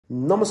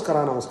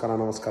Namaskara.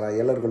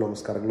 Ellargu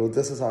namaskaralu.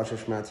 This is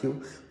Ashish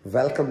Matthew.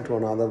 Welcome to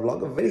another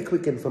vlog. A very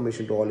quick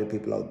information to all you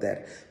people out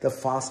there. The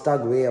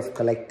FASTag way of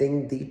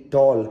collecting the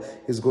toll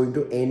is going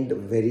to end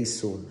very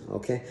soon.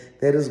 Okay,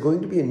 there is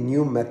going to be a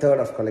new method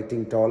of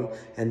collecting toll,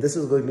 and this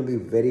is going to be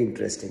very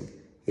interesting.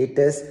 It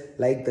is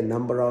like the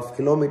number of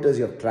kilometers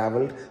you have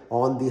traveled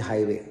on the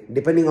highway.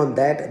 Depending on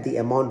that, the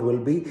amount will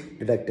be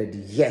deducted.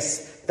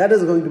 Yes, that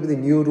is going to be the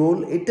new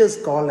rule. It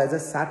is called as a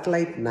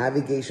satellite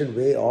navigation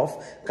way of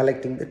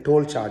collecting the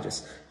toll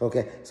charges.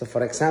 Okay, so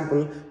for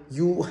example,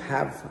 you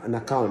have an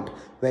account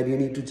where you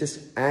need to just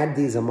add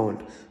these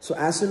amount. So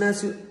as soon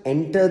as you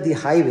enter the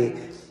highway,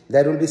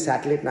 there will be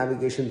satellite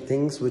navigation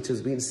things which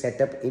has been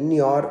set up in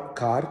your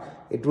car.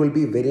 It will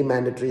be very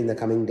mandatory in the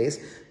coming days.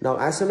 Now,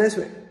 as soon as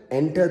you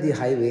enter the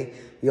highway,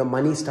 your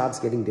money starts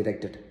getting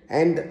deducted.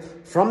 And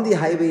from the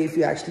highway, if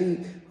you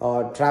actually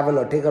travel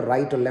or take a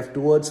right or left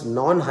towards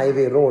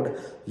non-highway road,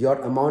 your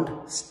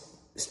amount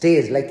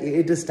stays like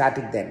it is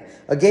static. Then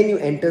again you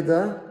enter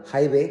the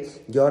highway,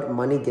 your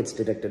money gets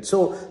deducted.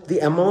 So the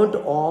amount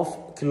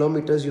of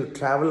kilometers you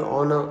travel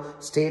on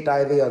a state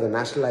highway or the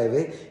national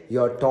highway,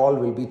 your toll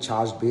will be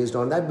charged based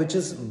on that, which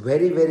is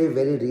very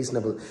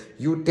reasonable.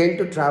 You tend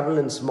to travel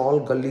in small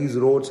gullies,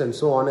 roads and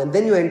so on, and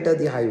then you enter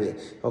the highway.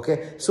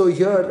 Okay, so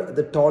here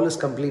the toll is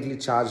completely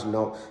charged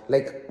now.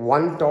 Like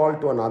one toll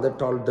to another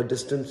toll, the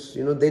distance,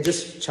 they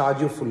just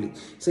charge you fully.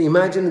 So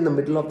imagine in the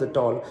middle of the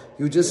toll,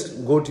 you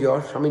just go to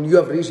you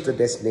have reached the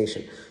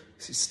destination.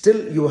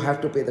 Still, you have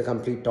to pay the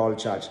complete toll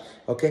charge.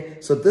 Okay,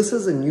 so this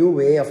is a new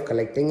way of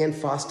collecting, and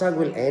FASTag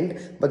will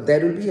end, but there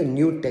will be a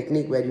new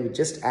technique where you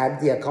just add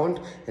the account,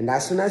 and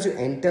as soon as you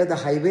enter the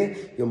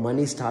highway, your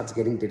money starts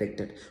getting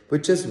deducted,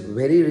 which is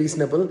very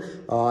reasonable.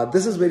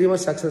 This is very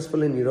much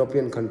successful in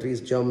European countries,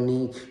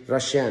 Germany,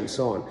 Russia, and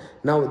so on.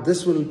 Now,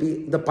 this will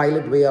be the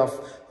pilot way of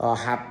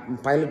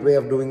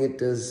doing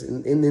it is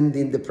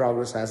in the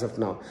progress as of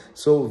now.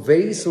 So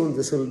very soon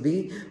this will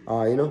be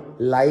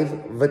live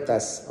with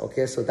us.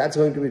 Okay, so that's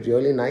going to be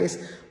really nice.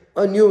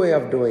 A new way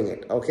of doing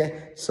it.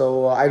 Okay,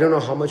 so I don't know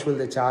how much will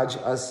they charge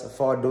us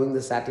for doing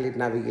the satellite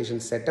navigation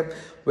setup,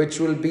 which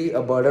will be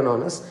a burden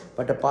on us.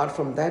 But apart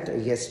from that,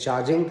 yes,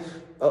 charging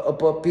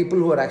people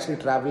who are actually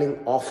traveling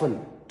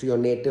often to your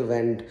native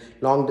and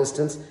long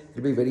distance, it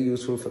will be very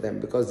useful for them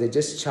because they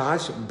just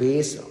charge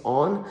based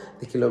on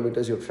the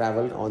kilometers you've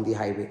traveled on the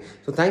highway.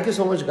 So thank you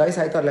so much, guys.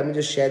 I thought let me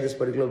just share this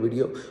particular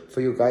video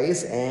for you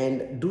guys,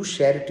 and do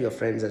share it to your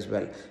friends as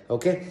well.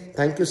 Okay,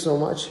 thank you so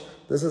much.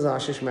 This is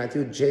Ashish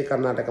Matthew. Jai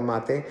Karnataka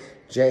Mate.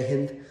 Jai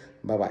Hind.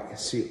 Bye bye.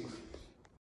 See you.